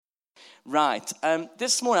Right.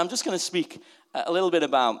 This morning, I'm just going to speak a little bit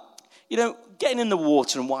about, getting in the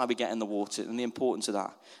water and why we get in the water and the importance of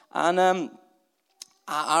that. And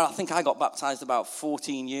I think I got baptized about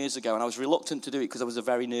 14 years ago, and I was reluctant to do it because I was a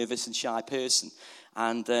very nervous and shy person.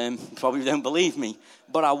 And you probably don't believe me,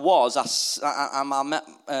 but I was. I met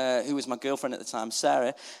who was my girlfriend at the time,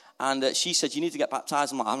 Sarah, and she said, "You need to get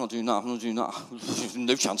baptized." I'm like, "I'm not doing that.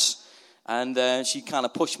 No chance." And she kind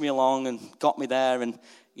of pushed me along and got me there, and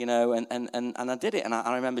I did it. And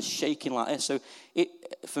I remember shaking like this. So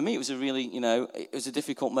for me, it was a really, it was a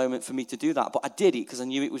difficult moment for me to do that. But I did it because I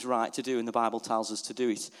knew it was right to do, and the Bible tells us to do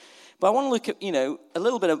it. But I want to look at, a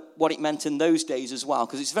little bit of what it meant in those days as well,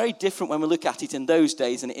 because it's very different when we look at it in those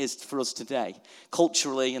days than it is for us today,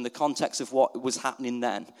 culturally, in the context of what was happening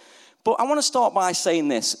then. But I want to start by saying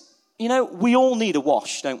this. We all need a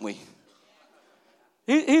wash, don't we?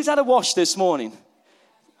 Who's had a wash this morning?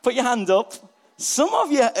 Put your hand up. Some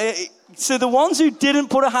of you, so the ones who didn't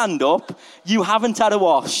put a hand up, you haven't had a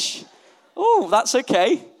wash. Oh, that's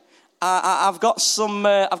okay. I've got some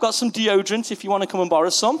deodorant if you want to come and borrow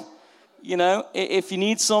some. If you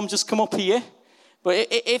need some, just come up here. But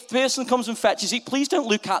if the person comes and fetches it, please don't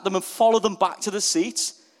look at them and follow them back to the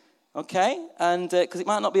seat. Okay? And because it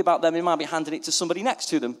might not be about them, it might be handing it to somebody next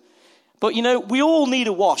to them. But, we all need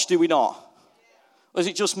a wash, do we not? Or is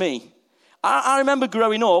it just me? I remember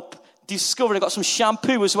growing up, discovering I've got some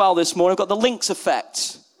shampoo as well this morning. I've got the Lynx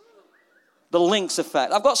Effect. The Lynx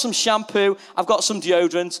Effect. I've got some shampoo. I've got some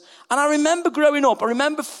deodorant. And I remember growing up,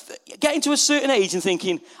 getting to a certain age and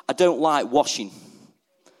thinking, I don't like washing.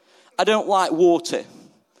 I don't like water.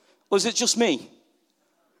 Or is it just me?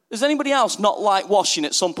 Does anybody else not like washing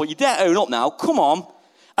at some point? You dare own up now. Come on.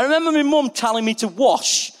 I remember my mum telling me to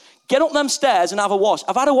wash. Get up them stairs and have a wash.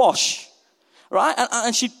 I've had a wash. Right?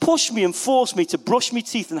 And she'd push me and force me to brush my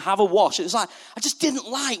teeth and have a wash. It was like, I just didn't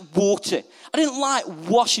like water. I didn't like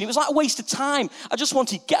washing. It was like a waste of time. I just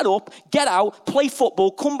wanted to get up, get out, play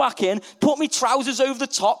football, come back in, put my trousers over the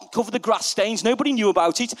top, cover the grass stains. Nobody knew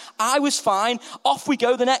about it. I was fine. Off we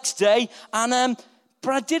go the next day. And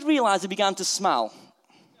but I did realize I began to smell.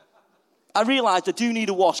 I realized I do need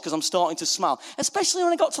a wash because I'm starting to smell. Especially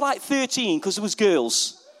when I got to like 13 because there was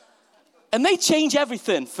girls. And they change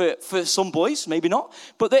everything for some boys, maybe not.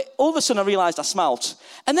 But all of a sudden I realized I smelt.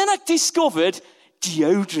 And then I discovered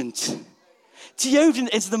deodorant.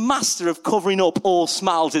 Deodorant is the master of covering up all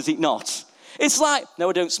smells, is it not? It's like, no,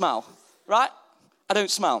 I don't smell. Right? I don't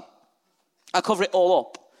smell. I cover it all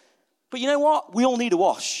up. But you know what? We all need a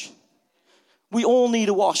wash. We all need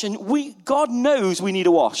a wash. And God knows we need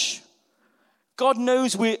a wash. God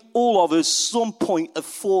knows all of us, some point, have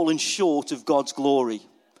fallen short of God's glory.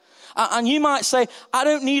 And you might say, I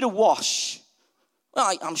don't need a wash.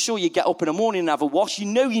 Well, I'm sure you get up in the morning and have a wash. You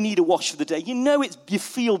know you need a wash for the day. You know you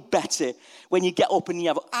feel better when you get up and you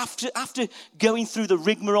have after going through the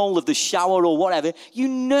rigmarole of the shower or whatever, you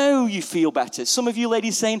know you feel better. Some of you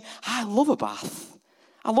ladies saying, I love a bath.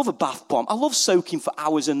 I love a bath bomb. I love soaking for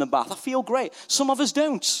hours in the bath. I feel great. Some of us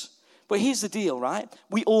don't. But here's the deal, right?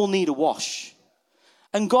 We all need a wash.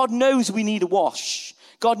 And God knows we need a wash.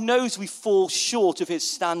 God knows we fall short of his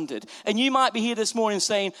standard. And you might be here this morning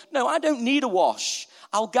saying, no, I don't need a wash.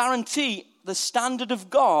 I'll guarantee the standard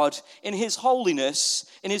of God in his holiness,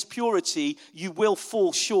 in his purity, you will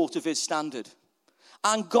fall short of his standard.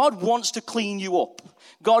 And God wants to clean you up.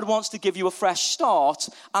 God wants to give you a fresh start,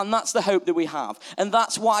 and that's the hope that we have. And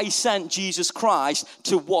that's why he sent Jesus Christ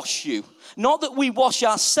to wash you. Not that we wash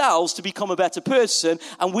ourselves to become a better person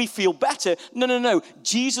and we feel better. No.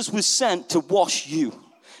 Jesus was sent to wash you.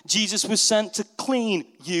 Jesus was sent to clean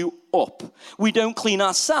you up. We don't clean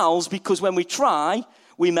ourselves because when we try,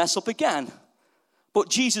 we mess up again. But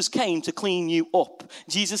Jesus came to clean you up.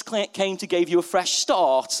 Jesus came to give you a fresh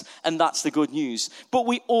start, and that's the good news. But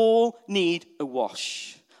we all need a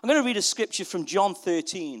wash. I'm going to read a scripture from John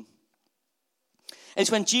 13. It's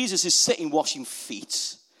when Jesus is sitting washing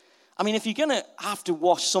feet. I mean, if you're going to have to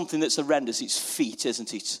wash something that's horrendous, it's feet,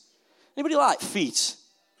 isn't it? Anybody like feet?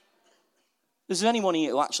 Is there anyone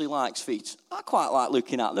here who actually likes feet? I quite like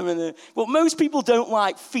looking at them. But most people don't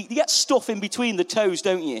like feet. You get stuff in between the toes,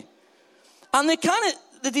 don't you? And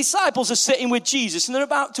the disciples are sitting with Jesus and they're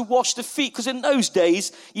about to wash the feet, because in those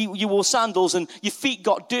days you wore sandals and your feet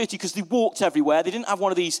got dirty because they walked everywhere. They didn't have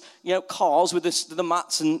one of these cars with the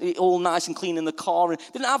mats and all nice and clean in the car. And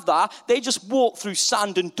they didn't have that. They just walked through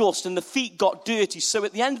sand and dust and the feet got dirty. So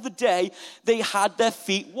at the end of the day, they had their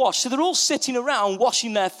feet washed. So they're all sitting around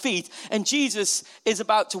washing their feet, and Jesus is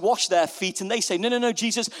about to wash their feet, and they say, no,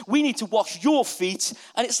 Jesus, we need to wash your feet.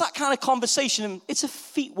 And it's that kind of conversation. It's a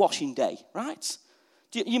feet washing day, right?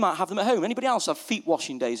 You might have them at home. Anybody else have feet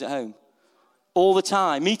washing days at home? All the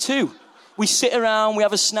time. Me too. We sit around, we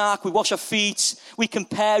have a snack, we wash our feet, we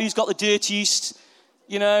compare who's got the dirtiest.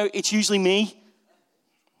 You know, it's usually me,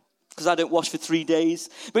 because I don't wash for 3 days.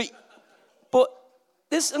 But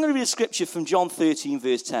this, I'm going to read a scripture from John 13,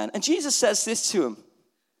 verse 10. And Jesus says this to him.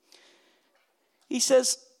 He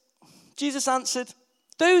says, Jesus answered,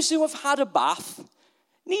 those who have had a bath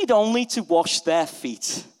need only to wash their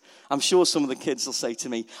feet. I'm sure some of the kids will say to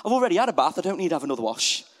me, I've already had a bath, I don't need to have another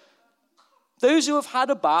wash. Those who have had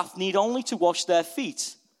a bath need only to wash their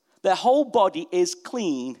feet. Their whole body is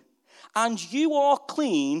clean, and you are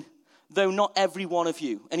clean, though not every one of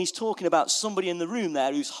you. And he's talking about somebody in the room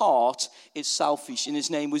there whose heart is selfish, and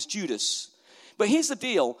his name was Judas. But here's the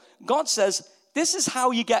deal. God says, this is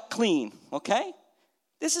how you get clean, okay?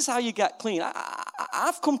 This is how you get clean.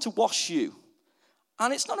 I've come to wash you.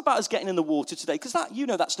 And it's not about us getting in the water today, because that, you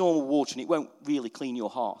know, that's normal water, and it won't really clean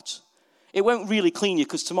your heart. It won't really clean you,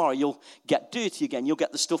 because tomorrow you'll get dirty again. You'll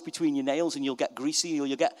get the stuff between your nails, and you'll get greasy, or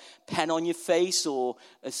you'll get pen on your face, or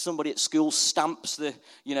as somebody at school stamps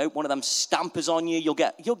one of them stampers on you,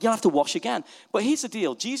 you'll have to wash again. But here's the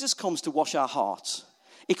deal. Jesus comes to wash our hearts.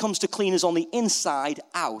 He comes to clean us on the inside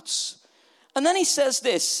out. And then he says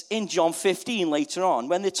this in John 15 later on,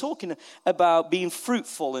 when they're talking about being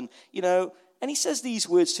fruitful, and he says these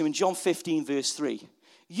words to him in John 15, verse 3.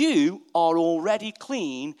 You are already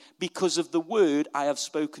clean because of the word I have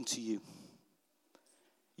spoken to you.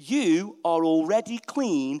 You are already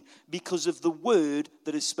clean because of the word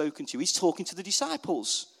that is spoken to you. He's talking to the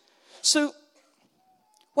disciples. So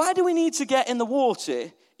why do we need to get in the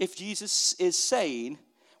water if Jesus is saying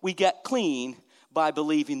we get clean by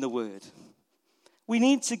believing the word? We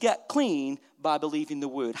need to get clean by believing the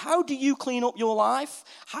word. How do you clean up your life?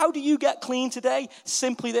 How do you get clean today?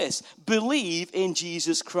 Simply this. Believe in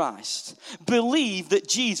Jesus Christ. Believe that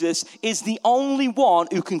Jesus is the only one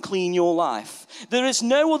who can clean your life. There is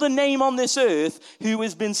no other name on this earth who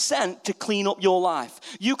has been sent to clean up your life.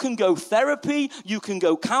 You can go therapy, you can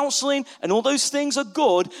go counseling, and all those things are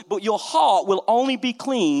good, but your heart will only be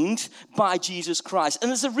cleaned by Jesus Christ. And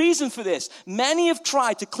there's a reason for this. Many have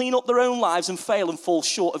tried to clean up their own lives and fail and fall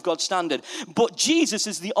short of God's standard. But Jesus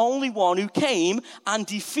is the only one who came and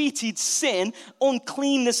defeated sin,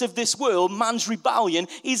 uncleanness of this world, man's rebellion.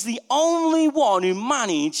 He's the only one who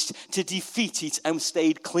managed to defeat it and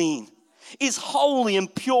stayed clean. He's holy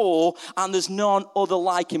and pure, and there's none other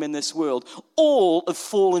like him in this world. All have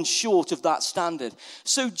fallen short of that standard.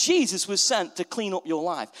 So Jesus was sent to clean up your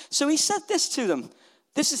life. So he said this to them.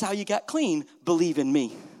 This is how you get clean. Believe in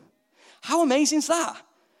me. How amazing is that?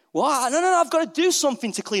 Well, no, I've got to do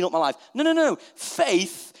something to clean up my life. No.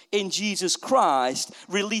 Faith in Jesus Christ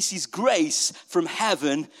releases grace from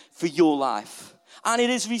heaven for your life. And it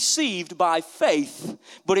is received by faith,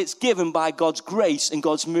 but it's given by God's grace and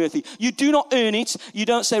God's mercy. You do not earn it. You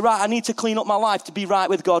don't say, right, I need to clean up my life to be right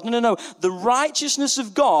with God. No. The righteousness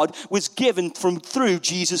of God was given through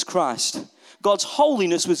Jesus Christ. God's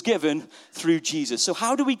holiness was given through Jesus. So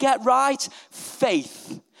how do we get right?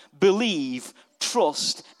 Faith, believe,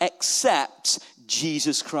 trust, accept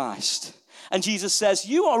Jesus Christ. And Jesus says,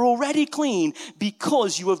 you are already clean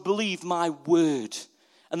because you have believed my word.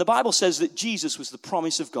 And the Bible says that Jesus was the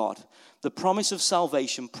promise of God, the promise of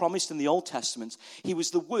salvation promised in the Old Testament. He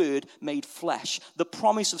was the word made flesh. The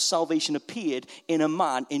promise of salvation appeared in a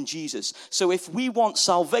man, in Jesus. So if we want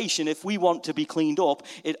salvation, if we want to be cleaned up,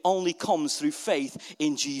 it only comes through faith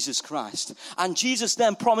in Jesus Christ. And Jesus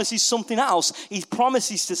then promises something else. He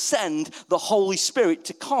promises to send the Holy Spirit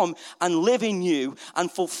to come and live in you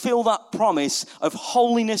and fulfill that promise of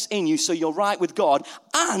holiness in you so you're right with God.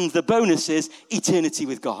 And the bonus is eternity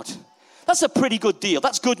with God. That's a pretty good deal.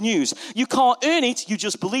 That's good news. You can't earn it. You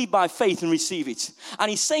just believe by faith and receive it. And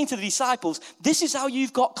he's saying to the disciples, this is how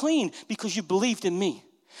you've got clean, because you believed in me.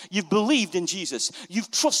 You've believed in Jesus.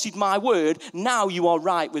 You've trusted my word. Now you are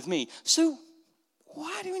right with me. So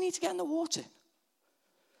why do we need to get in the water?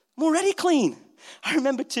 I'm already clean. I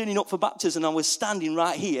remember turning up for baptism and I was standing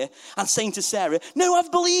right here and saying to Sarah, no,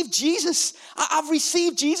 I've believed Jesus. I've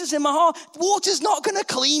received Jesus in my heart. Water's not going to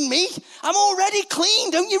clean me. I'm already clean.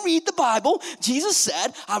 Don't you read the Bible? Jesus said,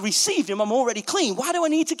 I received him. I'm already clean. Why do I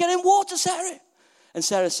need to get in water, Sarah? And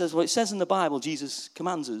Sarah says, well, it says in the Bible, Jesus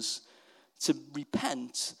commands us to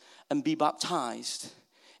repent and be baptized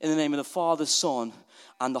in the name of the Father, Son,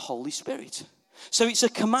 and the Holy Spirit. So it's a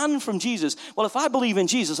command from Jesus. Well, if I believe in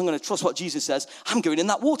Jesus, I'm going to trust what Jesus says. I'm going in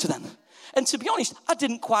that water then. And to be honest, I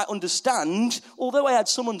didn't quite understand. Although I had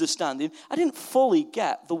some understanding, I didn't fully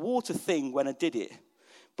get the water thing when I did it.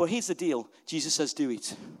 But here's the deal. Jesus says, do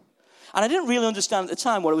it. And I didn't really understand at the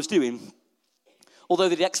time what I was doing. Although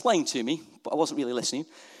they explained to me, but I wasn't really listening.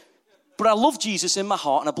 But I loved Jesus in my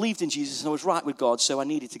heart, and I believed in Jesus, and I was right with God, so I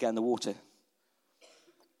needed to get in the water.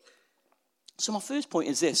 So my first point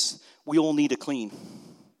is this. We all need a clean.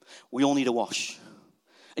 We all need a wash.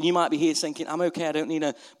 And you might be here thinking, I'm okay, I don't need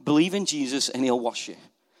to believe in Jesus, and he'll wash you.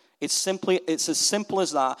 It's as simple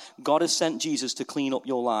as that. God has sent Jesus to clean up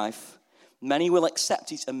your life. Many will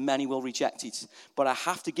accept it and many will reject it. But I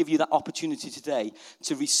have to give you that opportunity today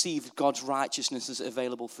to receive God's righteousness as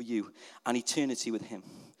available for you and eternity with him.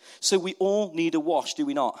 So we all need a wash, do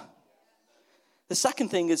we not? The second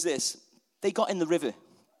thing is this. They got in the river.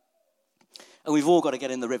 And we've all got to get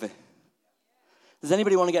in the river. Does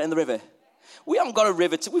anybody want to get in the river? We haven't got a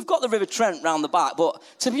river. We've got the River Trent round the back. But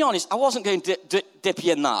to be honest, I wasn't going to dip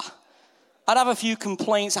you in that. I'd have a few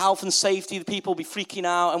complaints, health and safety. The people would be freaking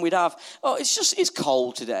out, and we'd have, it's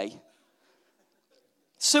cold today.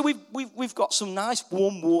 So we've got some nice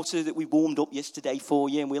warm water that we warmed up yesterday for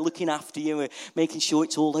you, and we're looking after you, we're making sure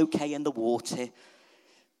it's all okay in the water.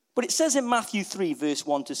 But it says in Matthew 3, verse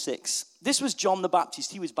 1-6, this was John the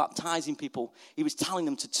Baptist. He was baptizing people. He was telling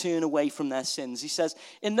them to turn away from their sins. He says,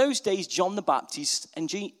 in those days, John the Baptist,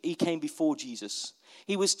 and he came before Jesus.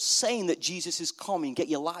 He was saying that Jesus is coming. Get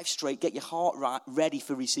your life straight. Get your heart right, ready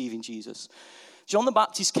for receiving Jesus. John the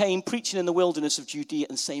Baptist came preaching in the wilderness of Judea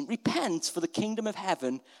and saying, repent, for the kingdom of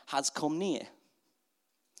heaven has come near.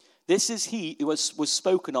 This is he who was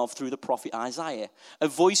spoken of through the prophet Isaiah. A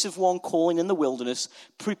voice of one calling in the wilderness,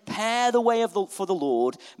 prepare the way for the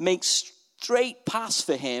Lord, make straight paths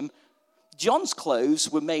for him. John's clothes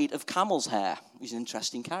were made of camel's hair. He's an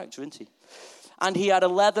interesting character, isn't he? And he had a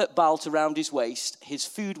leather belt around his waist. His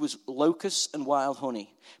food was locusts and wild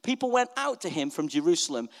honey. People went out to him from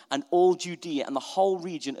Jerusalem and all Judea and the whole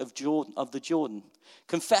region of the Jordan.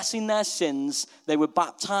 Confessing their sins, they were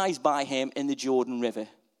baptized by him in the Jordan River.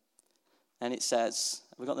 And it says,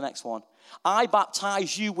 have we got the next one? I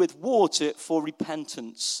baptize you with water for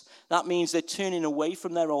repentance. That means they're turning away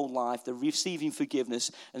from their old life, they're receiving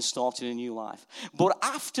forgiveness and starting a new life. But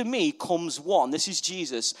after me comes one, this is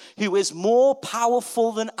Jesus, who is more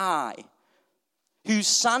powerful than I, whose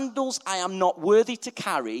sandals I am not worthy to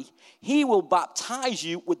carry. He will baptize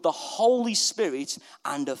you with the Holy Spirit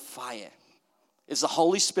and of fire. Is the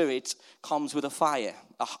Holy Spirit comes with a fire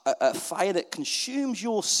that consumes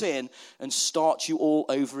your sin and starts you all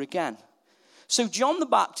over again. So John the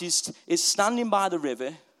Baptist is standing by the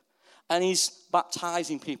river and he's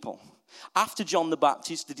baptizing people. After John the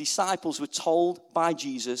Baptist, the disciples were told by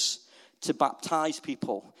Jesus to baptize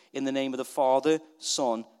people in the name of the Father,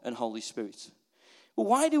 Son, and Holy Spirit. Well,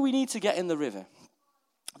 why do we need to get in the river?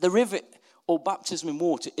 The river, or baptism in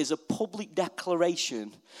water, is a public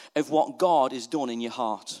declaration of what God has done in your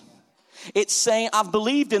heart. It's saying, I've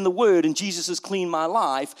believed in the word and Jesus has cleaned my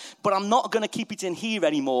life, but I'm not going to keep it in here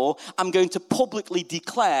anymore. I'm going to publicly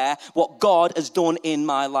declare what God has done in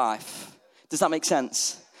my life. Does that make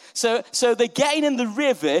sense? So they're getting in the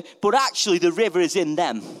river, but actually the river is in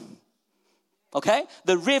them. Okay?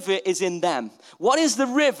 The river is in them. What is the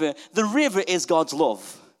river? The river is God's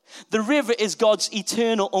love. The river is God's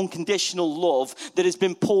eternal, unconditional love that has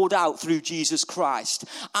been poured out through Jesus Christ.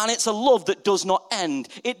 And it's a love that does not end.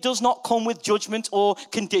 It does not come with judgment or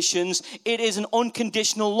conditions. It is an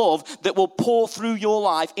unconditional love that will pour through your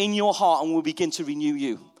life, in your heart, and will begin to renew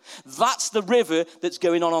you. That's the river that's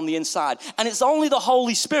going on the inside. And it's only the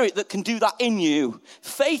Holy Spirit that can do that in you.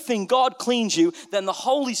 Faith in God cleans you. Then the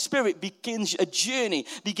Holy Spirit begins a journey,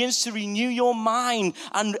 begins to renew your mind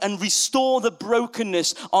and restore the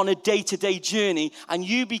brokenness on a day-to-day journey. And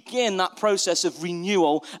you begin that process of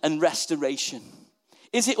renewal and restoration.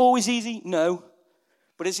 Is it always easy? No.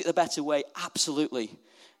 But is it the better way? Absolutely.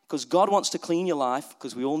 Because God wants to clean your life,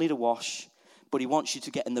 because we all need a wash, but he wants you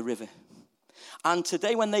to get in the river. And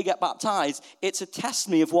today when they get baptized, it's a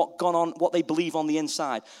testimony of what gone on, what they believe on the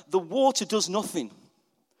inside. The water does nothing.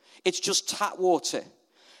 It's just tap water.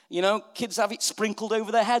 You know, kids have it sprinkled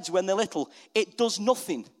over their heads when they're little. It does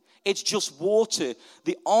nothing. It's just water.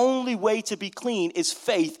 The only way to be clean is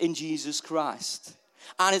faith in Jesus Christ.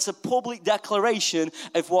 And it's a public declaration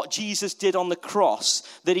of what Jesus did on the cross,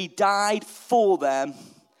 that he died for them.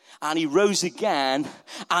 And he rose again,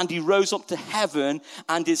 and he rose up to heaven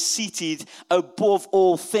and is seated above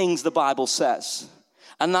all things, the Bible says.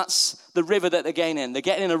 And that's the river that they're getting in. They're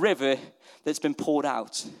getting in a river that's been poured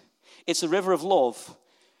out. It's a river of love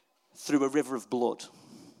through a river of blood.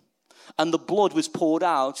 And the blood was poured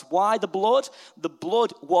out. Why the blood? The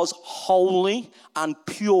blood was holy and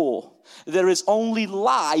pure. There is only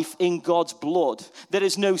life in God's blood. There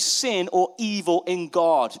is no sin or evil in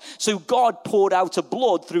God. So God poured out a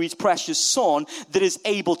blood through his precious Son that is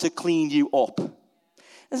able to clean you up.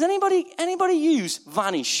 Does anybody use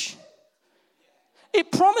Vanish?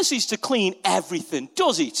 It promises to clean everything,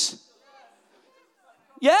 does it?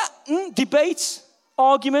 Yeah, debates,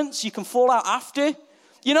 arguments, you can fall out after.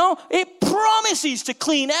 You know, it promises to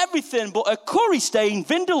clean everything, but a curry stain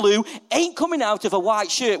Vindaloo ain't coming out of a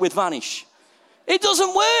white shirt with Vanish. It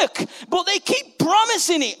doesn't work, but they keep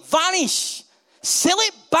promising it. Vanish, seal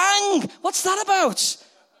it, bang. What's that about?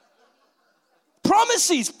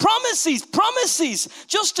 Promises, promises, promises,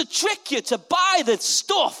 just to trick you to buy the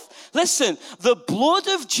stuff. Listen, the blood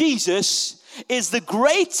of Jesus is the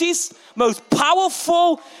greatest, most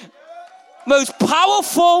powerful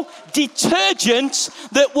detergent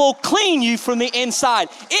that will clean you from the inside.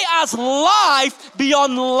 It has life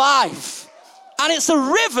beyond life. And it's a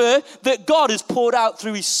river that God has poured out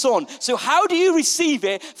through his Son. So how do you receive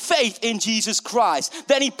it? Faith in Jesus Christ.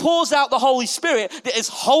 Then he pours out the Holy Spirit that is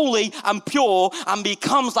holy and pure and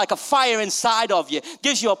becomes like a fire inside of you.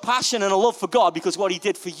 Gives you a passion and a love for God because what he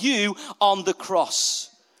did for you on the cross.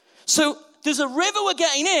 So there's a river we're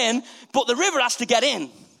getting in, but the river has to get in.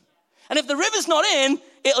 And if the river's not in,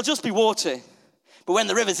 it'll just be water. But when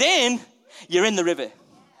the river's in, you're in the river.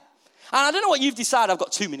 And I don't know what you've decided. I've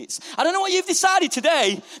got 2 minutes. I don't know what you've decided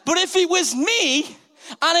today, but if it was me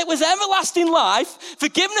and it was everlasting life,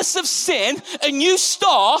 forgiveness of sin, a new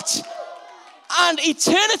start, and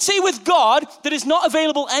eternity with God that is not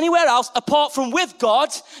available anywhere else apart from with God,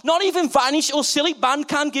 not even Vanish or Silly Band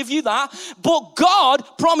can give you that, but God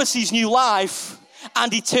promises new life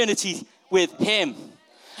and eternity with him.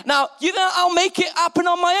 Now, you know, I'll make it happen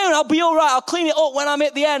on my own. I'll be all right. I'll clean it up when I'm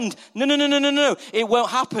at the end. No. It won't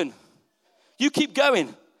happen. You keep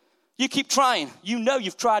going. You keep trying. You know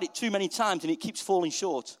you've tried it too many times and it keeps falling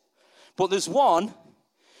short. But there's one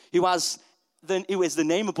who is the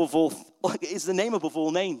name above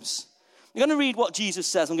all names. I'm going to read what Jesus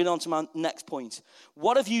says. I'm going on to my next point.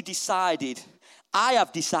 What have you decided? I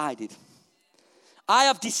have decided. I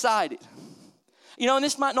have decided. You know, and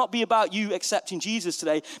this might not be about you accepting Jesus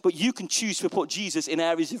today, but you can choose to put Jesus in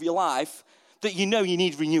areas of your life that you know you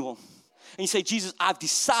need renewal. And you say, Jesus, I've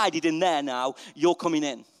decided in there now, you're coming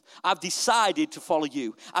in. I've decided to follow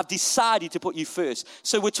you. I've decided to put you first.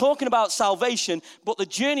 So we're talking about salvation, but the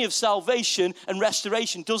journey of salvation and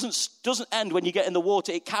restoration doesn't end when you get in the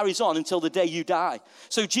water. It carries on until the day you die.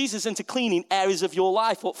 So Jesus is into cleaning areas of your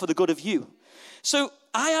life up for the good of you. So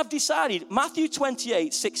I have decided. Matthew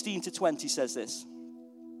 28, 16 to 20 says this.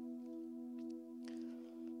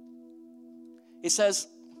 It says,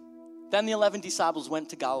 then the 11 disciples went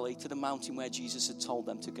to Galilee, to the mountain where Jesus had told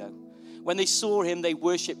them to go. When they saw him, they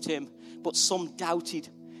worshipped him, but some doubted.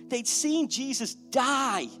 They'd seen Jesus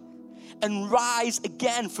die and rise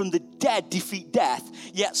again from the dead, defeat death,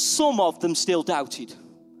 yet some of them still doubted.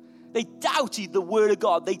 They doubted the word of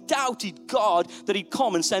God. They doubted God that he'd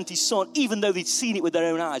come and sent his Son, even though they'd seen it with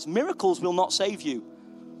their own eyes. Miracles will not save you,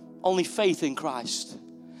 only faith in Christ.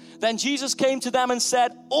 Then Jesus came to them and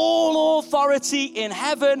said, all authority in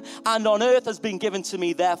heaven and on earth has been given to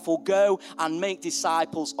me. Therefore go and make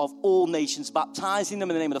disciples of all nations, baptizing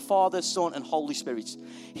them in the name of the Father, Son, and Holy Spirit.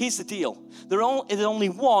 Here's the deal. There is only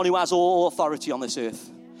one who has all authority on this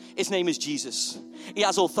earth. His name is Jesus. He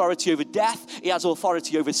has authority over death. He has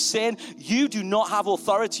authority over sin. You do not have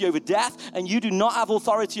authority over death, and you do not have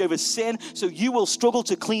authority over sin, so you will struggle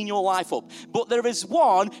to clean your life up. But there is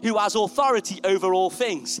one who has authority over all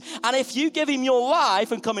things. And if you give him your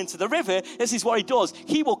life and come into the river, this is what he does.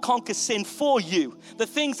 He will conquer sin for you. The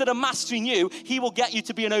things that are mastering you, he will get you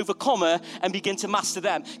to be an overcomer and begin to master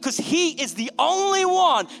them. Because he is the only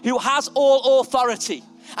one who has all authority.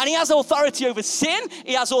 And he has authority over sin.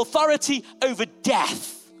 He has authority over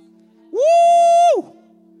death. Woo!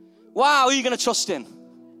 Wow, who are you going to trust in?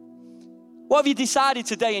 What have you decided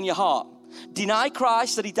today in your heart? Deny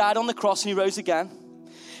Christ, that he died on the cross and he rose again.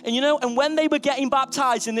 And you know, and when they were getting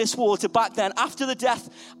baptized in this water back then, after the death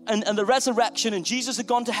and the resurrection, and Jesus had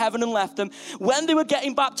gone to heaven and left them, when they were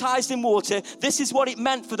getting baptized in water, this is what it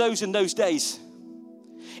meant for those in those days.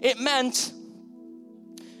 It meant,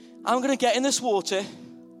 I'm going to get in this water,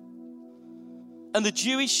 and the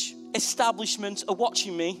Jewish establishment are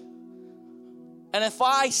watching me. And if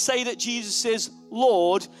I say that Jesus is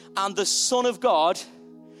Lord and the Son of God,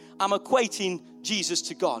 I'm equating Jesus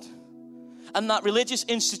to God. And that religious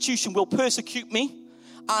institution will persecute me.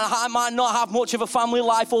 And I might not have much of a family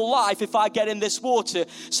life or life if I get in this water.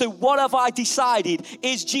 So what have I decided?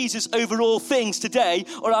 Is Jesus over all things today?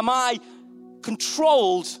 Or am I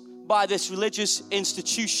controlled by this religious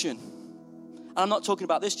institution? And I'm not talking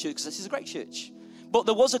about this church, because this is a great church. But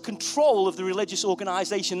there was a control of the religious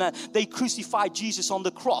organization that they crucified Jesus on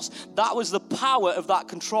the cross. That was the power of that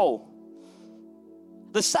control.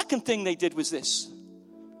 The second thing they did was this.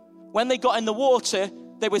 when they got in the water,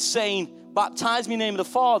 they were saying, baptize me in the name of the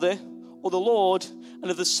Father, or the Lord, and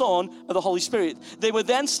of the Son, of the Holy Spirit. They were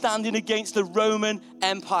then standing against the Roman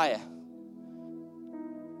Empire.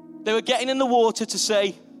 They were getting in the water to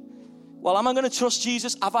say, well, am I going to trust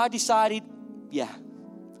Jesus? Have I decided? Yeah.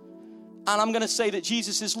 And I'm going to say that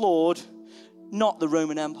Jesus is Lord, not the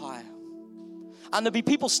Roman Empire. And there'd be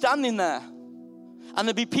people standing there. And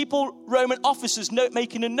there'd be people, Roman officers,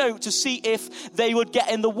 making a note to see if they would get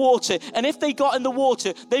in the water. And if they got in the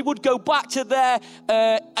water, they would go back to their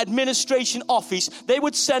administration office. They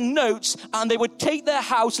would send notes, and they would take their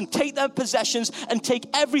house and take their possessions and take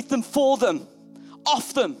everything for them,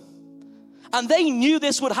 off them. And they knew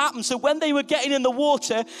this would happen. So when they were getting in the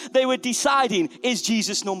water, they were deciding, is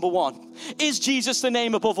Jesus number one? Is Jesus the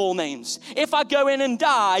name above all names? If I go in and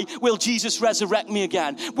die, will Jesus resurrect me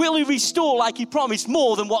again? Will he restore, like he promised,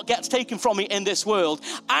 more than what gets taken from me in this world?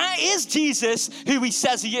 Is Jesus who he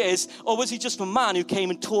says he is? Or was he just a man who came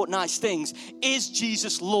and taught nice things? Is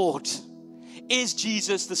Jesus Lord? Is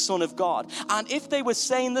Jesus the Son of God? And if they were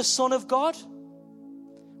saying the Son of God,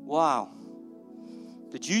 wow.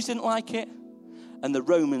 The Jews didn't like it. And the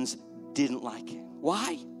Romans didn't like it.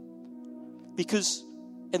 Why? Because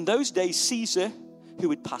in those days, Caesar,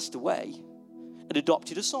 who had passed away, had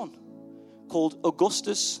adopted a son called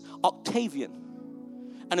Augustus Octavian.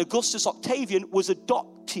 And Augustus Octavian was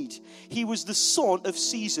adopted. He was the son of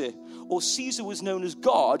Caesar. Or Caesar was known as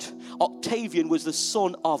God. Octavian was the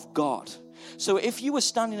son of God. So if you were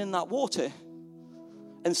standing in that water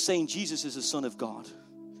and saying Jesus is the Son of God,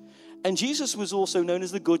 and Jesus was also known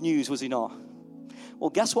as the good news, was he not? Well,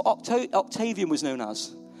 guess what Octavian was known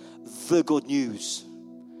as? The good news.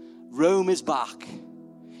 Rome is back.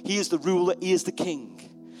 He is the ruler. He is the king.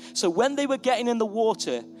 So when they were getting in the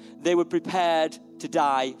water, they were prepared to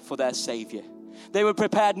die for their Savior. They were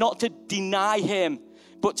prepared not to deny him,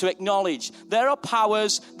 but to acknowledge there are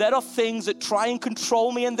powers, there are things that try and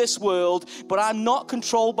control me in this world, but I'm not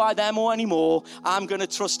controlled by them anymore. I'm going to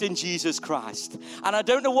trust in Jesus Christ. And I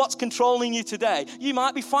don't know what's controlling you today. You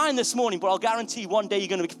might be fine this morning, but I'll guarantee one day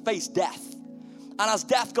you're going to face death. And has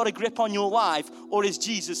death got a grip on your life, or is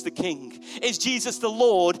Jesus the King? Is Jesus the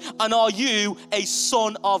Lord, and are you a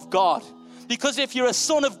son of God? Because if you're a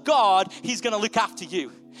son of God, he's going to look after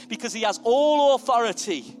you, because he has all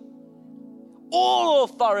authority. All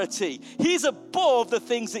authority. He's above the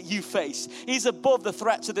things that you face. He's above the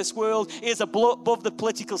threats of this world. He is above the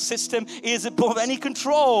political system. He is above any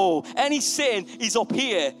control, any sin. He's up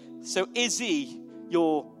here. So is he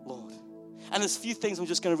your Lord? And there's a few things I'm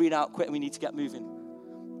just going to read out quick, and we need to get moving.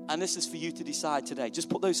 And this is for you to decide today. Just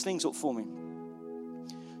put those things up for me.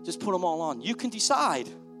 Just put them all on. You can decide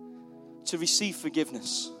to receive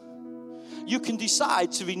forgiveness. You can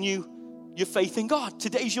decide to renew your faith in God.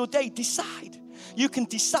 Today's your day. Decide. You can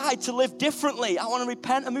decide to live differently. I want to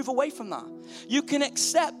repent and move away from that. You can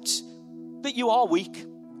accept that you are weak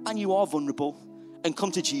and you are vulnerable and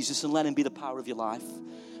come to Jesus and let him be the power of your life.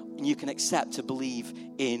 And you can accept to believe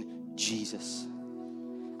in Jesus.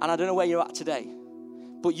 And I don't know where you're at today,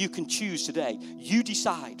 but you can choose today. You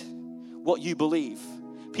decide what you believe.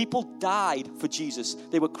 People died for Jesus.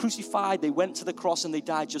 They were crucified, they went to the cross, and they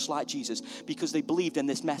died just like Jesus because they believed in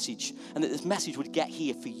this message, and that this message would get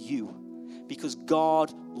here for you because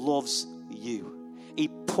God loves you. He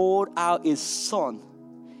poured out his son,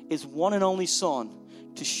 his one and only son,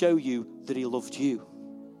 to show you that he loved you.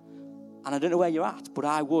 And I don't know where you're at, but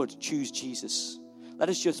I would choose Jesus. Let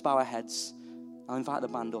us just bow our heads. I'll invite the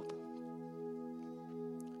band up.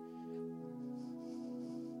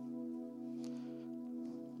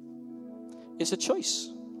 It's a choice.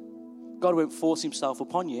 God won't force himself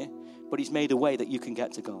upon you, but he's made a way that you can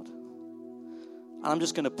get to God. And I'm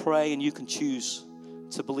just going to pray, and you can choose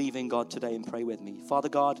to believe in God today and pray with me. Father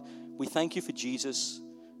God, we thank you for Jesus.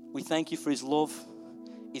 We thank you for his love,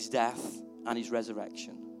 his death, and his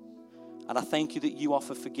resurrection. And I thank you that you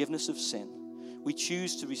offer forgiveness of sin. We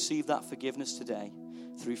choose to receive that forgiveness today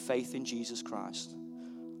through faith in Jesus Christ.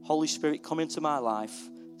 Holy Spirit, come into my life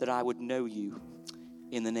that I would know you.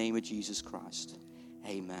 In the name of Jesus Christ,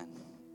 amen.